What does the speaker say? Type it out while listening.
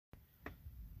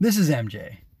This is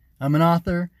MJ. I'm an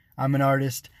author, I'm an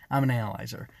artist, I'm an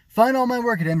analyzer. Find all my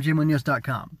work at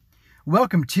mjmunoz.com.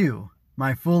 Welcome to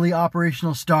my fully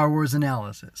operational Star Wars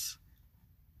analysis.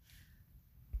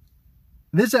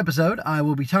 This episode, I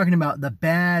will be talking about The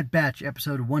Bad Batch,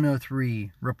 episode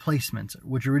 103, Replacements,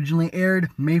 which originally aired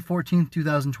May 14th,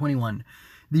 2021.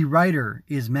 The writer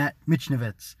is Matt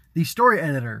Michnovetz. The story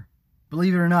editor,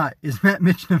 believe it or not, is Matt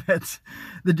Michnovetz.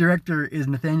 The director is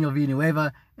Nathaniel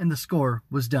Villanueva, and the score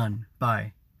was done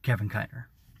by Kevin Kiner.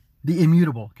 The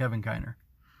immutable Kevin Kiner.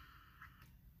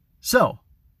 So,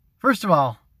 first of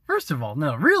all, how are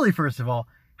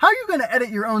you going to edit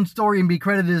your own story and be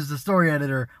credited as the story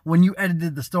editor when you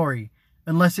edited the story?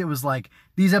 Unless it was like,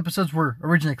 these episodes were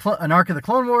originally an arc of the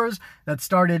Clone Wars that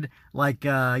started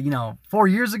 4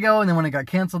 years ago, and then when it got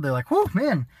canceled, they're like, whew,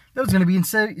 man, that was going to be in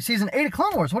season 8 of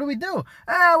Clone Wars. What do we do?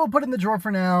 We'll put it in the drawer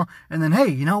for now. And then, hey,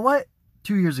 you know what?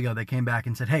 2 years ago, they came back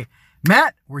and said, hey,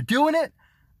 Matt, we're doing it.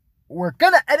 We're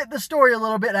going to edit the story a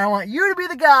little bit, and I want you to be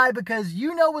the guy because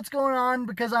you know what's going on,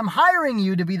 because I'm hiring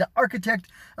you to be the architect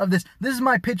of this. This is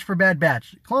my pitch for Bad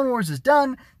Batch. Clone Wars is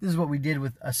done. This is what we did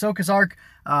with Ahsoka's arc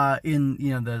in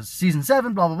the season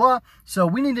 7, blah, blah, blah. So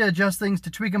we need to adjust things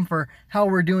to tweak them for how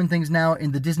we're doing things now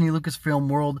in the Disney Lucasfilm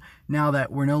world, now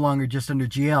that we're no longer just under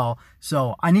GL.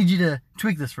 So I need you to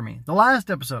tweak this for me. The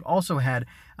last episode also had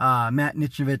Matt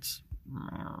Michnovetz.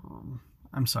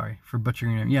 I'm sorry for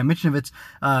butchering your name. Yeah, Michnovetz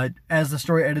as the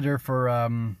story editor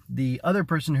for the other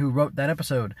person who wrote that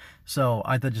episode. So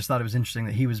I just thought it was interesting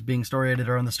that he was being story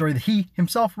editor on the story that he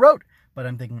himself wrote. But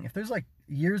I'm thinking, if there's like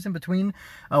years in between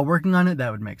working on it,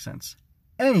 that would make sense.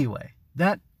 Anyway,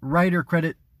 that writer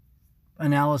credit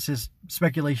analysis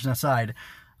speculation aside,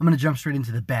 I'm going to jump straight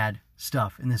into the bad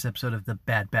stuff in this episode of The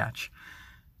Bad Batch.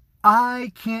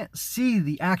 I can't see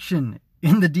the action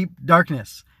in the deep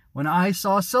darkness. When I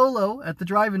saw Solo at the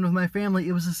drive-in with my family,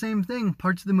 it was the same thing.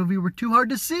 Parts of the movie were too hard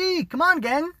to see. Come on,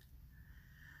 gang.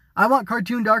 I want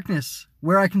cartoon darkness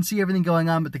where I can see everything going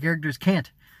on, but the characters can't.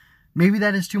 Maybe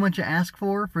that is too much to ask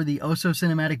for the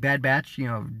oh-so-cinematic Bad Batch,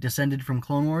 descended from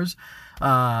Clone Wars.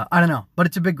 I don't know, but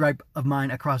it's a big gripe of mine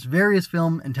across various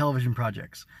film and television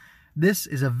projects. This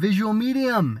is a visual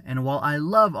medium, and while I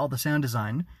love all the sound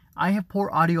design, I have poor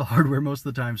audio hardware most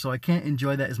of the time, so I can't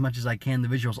enjoy that as much as I can the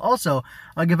visuals. Also,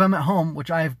 like if I'm at home,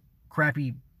 which I have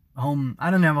crappy home,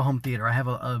 I don't have a home theater. I have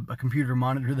a computer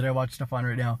monitor that I watch stuff on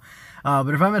right now.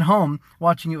 But if I'm at home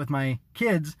watching it with my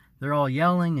kids, they're all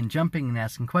yelling and jumping and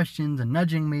asking questions and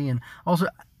nudging me. And also,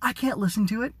 I can't listen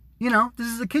to it. This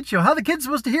is a kid show. How are the kids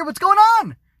supposed to hear what's going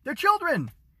on? They're children,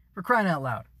 for crying out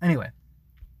loud. Anyway,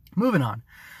 moving on.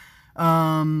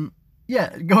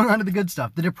 Going on to the good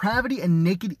stuff. The depravity and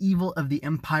naked evil of the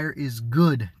Empire is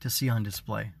good to see on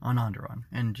display on Onderon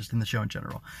and just in the show in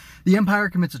general. The Empire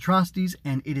commits atrocities,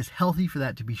 and it is healthy for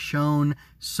that to be shown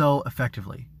so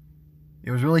effectively.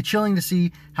 It was really chilling to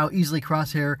see how easily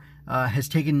Crosshair has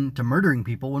taken to murdering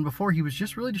people when before he was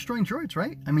just really destroying droids,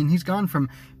 right? I mean, he's gone from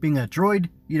being a droid,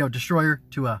 destroyer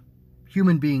to a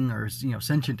human being or,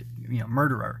 sentient,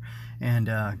 murderer. And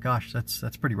gosh,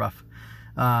 that's pretty rough.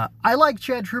 I like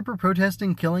Chad Trooper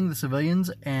protesting killing the civilians,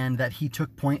 and that he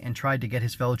took point and tried to get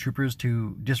his fellow troopers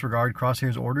to disregard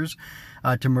Crosshair's orders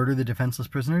to murder the defenseless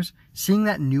prisoners. Seeing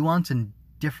that nuance and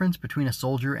difference between a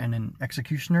soldier and an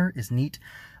executioner is neat.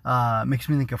 Makes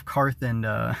me think of Karth and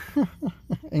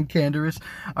and Canderous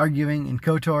arguing in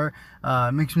KOTOR.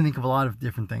 Makes me think of a lot of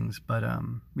different things. But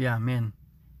yeah, man,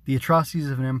 the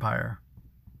atrocities of an empire,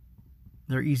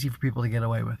 they're easy for people to get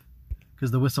away with,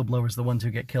 because the whistleblowers are the ones who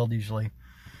get killed usually.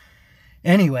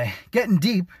 Anyway, getting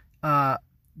deep,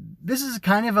 this is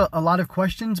kind of a lot of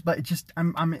questions, but it just,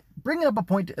 I'm bringing up a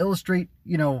point to illustrate,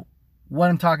 what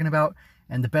I'm talking about,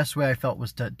 and the best way I felt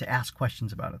was to ask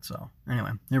questions about it. So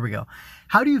anyway, here we go.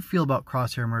 How do you feel about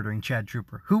Crosshair murdering Chad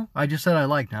Trooper, who I just said I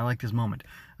liked, and I liked his moment,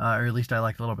 or at least I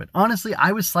liked a little bit. Honestly,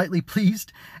 I was slightly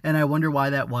pleased, and I wonder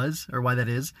why that was, or why that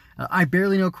is. I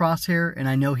barely know Crosshair, and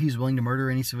I know he's willing to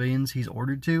murder any civilians he's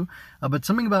ordered to, but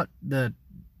something about the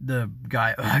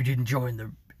guy, I didn't join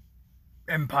the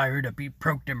Empire to be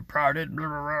proked and prodded, blah,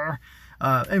 blah,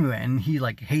 blah. Anyway, and he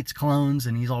hates clones,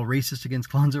 and he's all racist against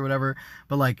clones or whatever,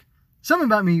 but something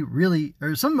about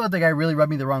the guy really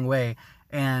rubbed me the wrong way,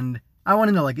 and I want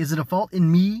to know, is it a fault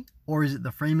in me, or is it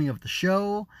the framing of the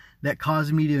show that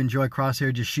caused me to enjoy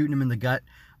Crosshair just shooting him in the gut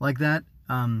like that?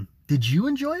 Did you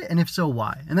enjoy it? And if so,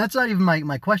 why? And that's not even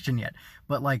my question yet,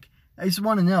 but I just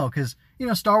want to know, because,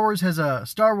 Star Wars has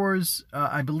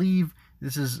I believe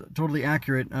this is totally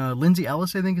accurate. Lindsay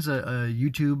Ellis, I think, is a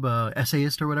YouTube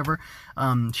essayist or whatever.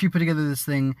 She put together this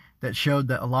thing that showed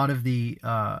that a lot of the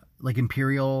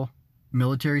Imperial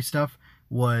military stuff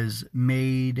was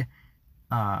made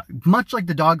much like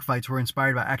the dogfights were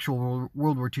inspired by actual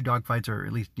World War II dogfights, or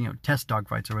at least, test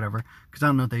dogfights or whatever, because I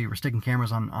don't know if they were sticking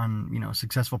cameras on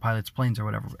successful pilots' planes or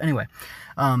whatever. Anyway,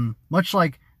 much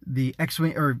like the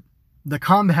X-Wing, or the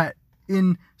combat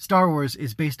in Star Wars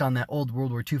is based on that old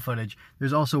World War II footage,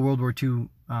 there's also World War II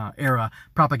era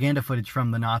propaganda footage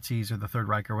from the Nazis or the Third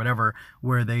Reich or whatever,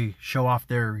 where they show off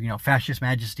their, fascist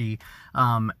majesty,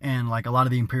 and like a lot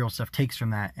of the Imperial stuff takes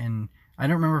from that. And I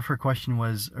don't remember if her question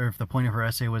was, or if the point of her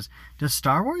essay was, does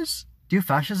Star Wars do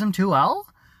fascism too well?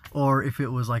 Or if it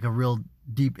was like a real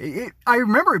deep... I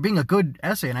remember it being a good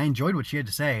essay, and I enjoyed what she had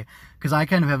to say, because I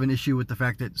kind of have an issue with the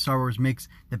fact that Star Wars makes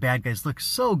the bad guys look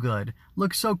so good,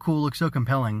 look so cool, look so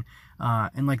compelling,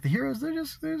 and like the heroes, they're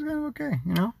just kind of okay,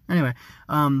 Anyway,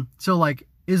 so like,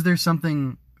 is there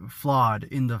something flawed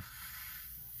in the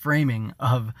framing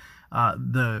of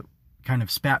the kind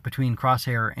of spat between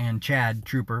Crosshair and Chad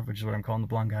Trooper, which is what I'm calling the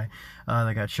blonde guy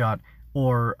that got shot,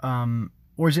 or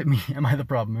is it me? Am I the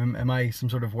problem? Am I some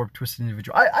sort of warped, twisted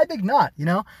individual? I think not,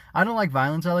 I don't like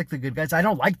violence. I like the good guys. I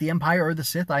don't like the Empire or the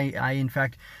Sith. I in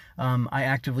fact, I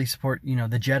actively support,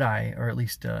 the Jedi, or at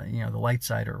least, the light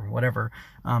side or whatever,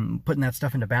 putting that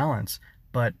stuff into balance.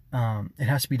 But it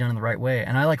has to be done in the right way.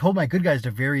 And I hold my good guys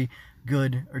to very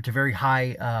good, or to very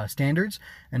high standards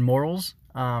and morals.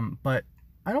 But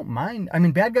I don't mind. I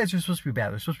mean, bad guys are supposed to be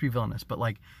bad. They're supposed to be villainous. But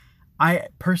I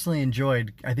personally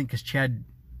enjoyed, I think because Chad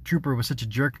Trooper was such a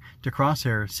jerk to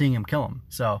Crosshair, seeing him kill him.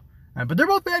 So, but they're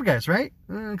both bad guys, right?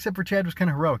 Except for Chad was kind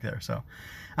of heroic there. So,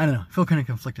 I don't know. I feel kind of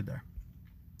conflicted there.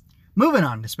 Moving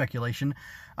on to speculation.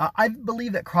 I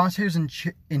believe that Crosshair's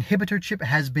inhibitor chip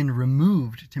has been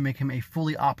removed to make him a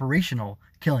fully operational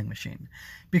killing machine.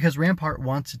 Because Rampart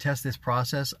wants to test this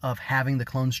process of having the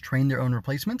clones train their own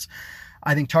replacements,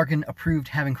 I think Tarkin approved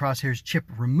having Crosshair's chip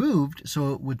removed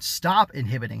so it would stop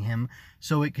inhibiting him,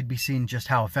 so it could be seen just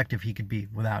how effective he could be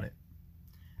without it.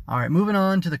 All right, moving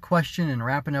on to the question and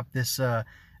wrapping up this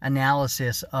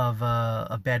analysis of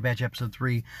Bad Batch Episode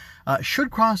 3.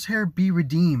 Should Crosshair be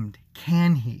redeemed?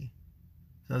 Can he?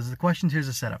 So those are the questions. Here's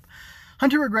a setup.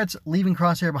 Hunter regrets leaving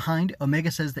Crosshair behind. Omega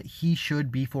says that he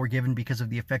should be forgiven because of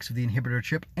the effects of the inhibitor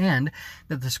chip, and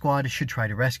that the squad should try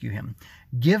to rescue him.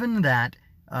 Given that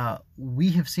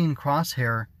we have seen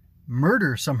Crosshair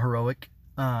murder someone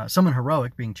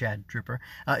heroic, being Chad Trooper,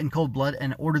 in cold blood,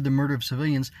 and ordered the murder of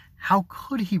civilians, how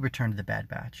could he return to the Bad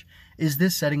Batch? Is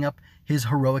this setting up his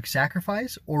heroic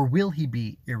sacrifice, or will he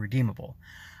be irredeemable?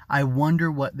 I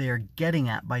wonder what they are getting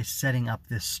at by setting up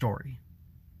this story.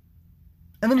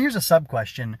 And then here's a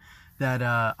sub-question that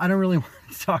I don't really want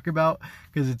to talk about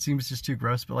because it seems just too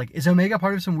gross, but is Omega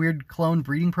part of some weird clone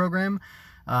breeding program?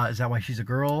 Is that why she's a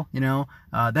girl?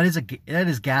 That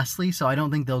is ghastly, so I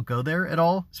don't think they'll go there at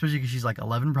all, especially because she's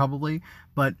 11 probably.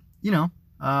 But,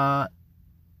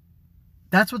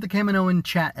 that's what the Kaminoan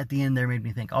chat at the end there made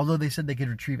me think. Although they said they could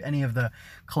retrieve any of the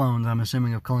clones, I'm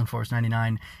assuming, of Clone Force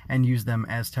 99 and use them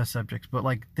as test subjects. But,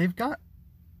 they've got...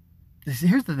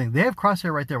 Here's the thing. They have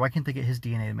Crosshair right there. Why can't they get his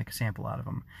DNA to make a sample out of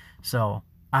him? So,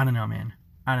 I don't know, man.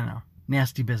 I don't know.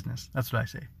 Nasty business. That's what I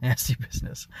say. Nasty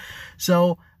business.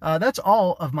 So, that's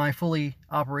all of my fully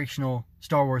operational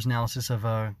Star Wars analysis of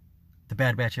the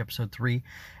Bad Batch Episode 3.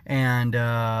 And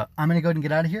I'm going to go ahead and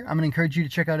get out of here. I'm going to encourage you to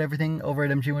check out everything over at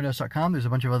mjwindows.com. There's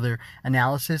a bunch of other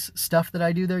analysis stuff that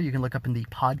I do there. You can look up in the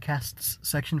podcasts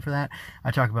section for that. I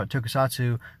talk about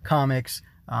tokusatsu, comics,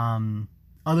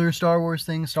 other Star Wars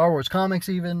things, Star Wars comics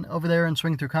even, over there, and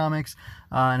Swing Through Comics.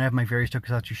 And I have my various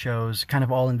tokusatsu shows, kind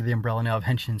of all under the umbrella now of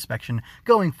Henshin Inspection.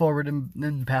 Going forward, in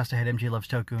the past I had MJ Loves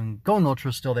Toku, and Going Ultra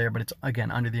is still there, but it's,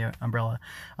 again, under the umbrella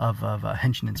of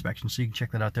Henshin Inspection, so you can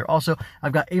check that out there. Also,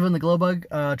 I've got Ava and the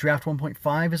Glowbug, Draft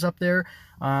 1.5 is up there.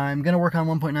 I'm going to work on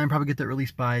 1.9, probably get that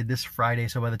released by this Friday,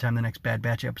 so by the time the next Bad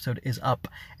Batch episode is up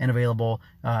and available,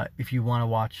 if you want to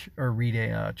watch or read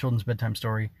a children's bedtime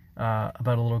story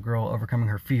about a little girl overcoming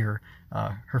her fear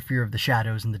of the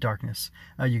shadows and the darkness,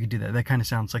 you could do that. That kind of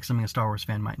sounds like something a Star Wars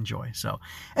fan might enjoy. So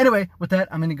anyway, with that,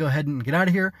 I'm going to go ahead and get out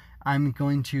of here. I'm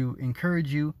going to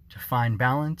encourage you to find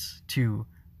balance, to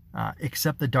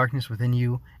accept the darkness within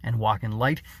you and walk in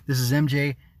light. This is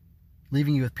MJ,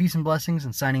 leaving you with peace and blessings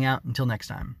and signing out until next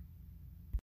time.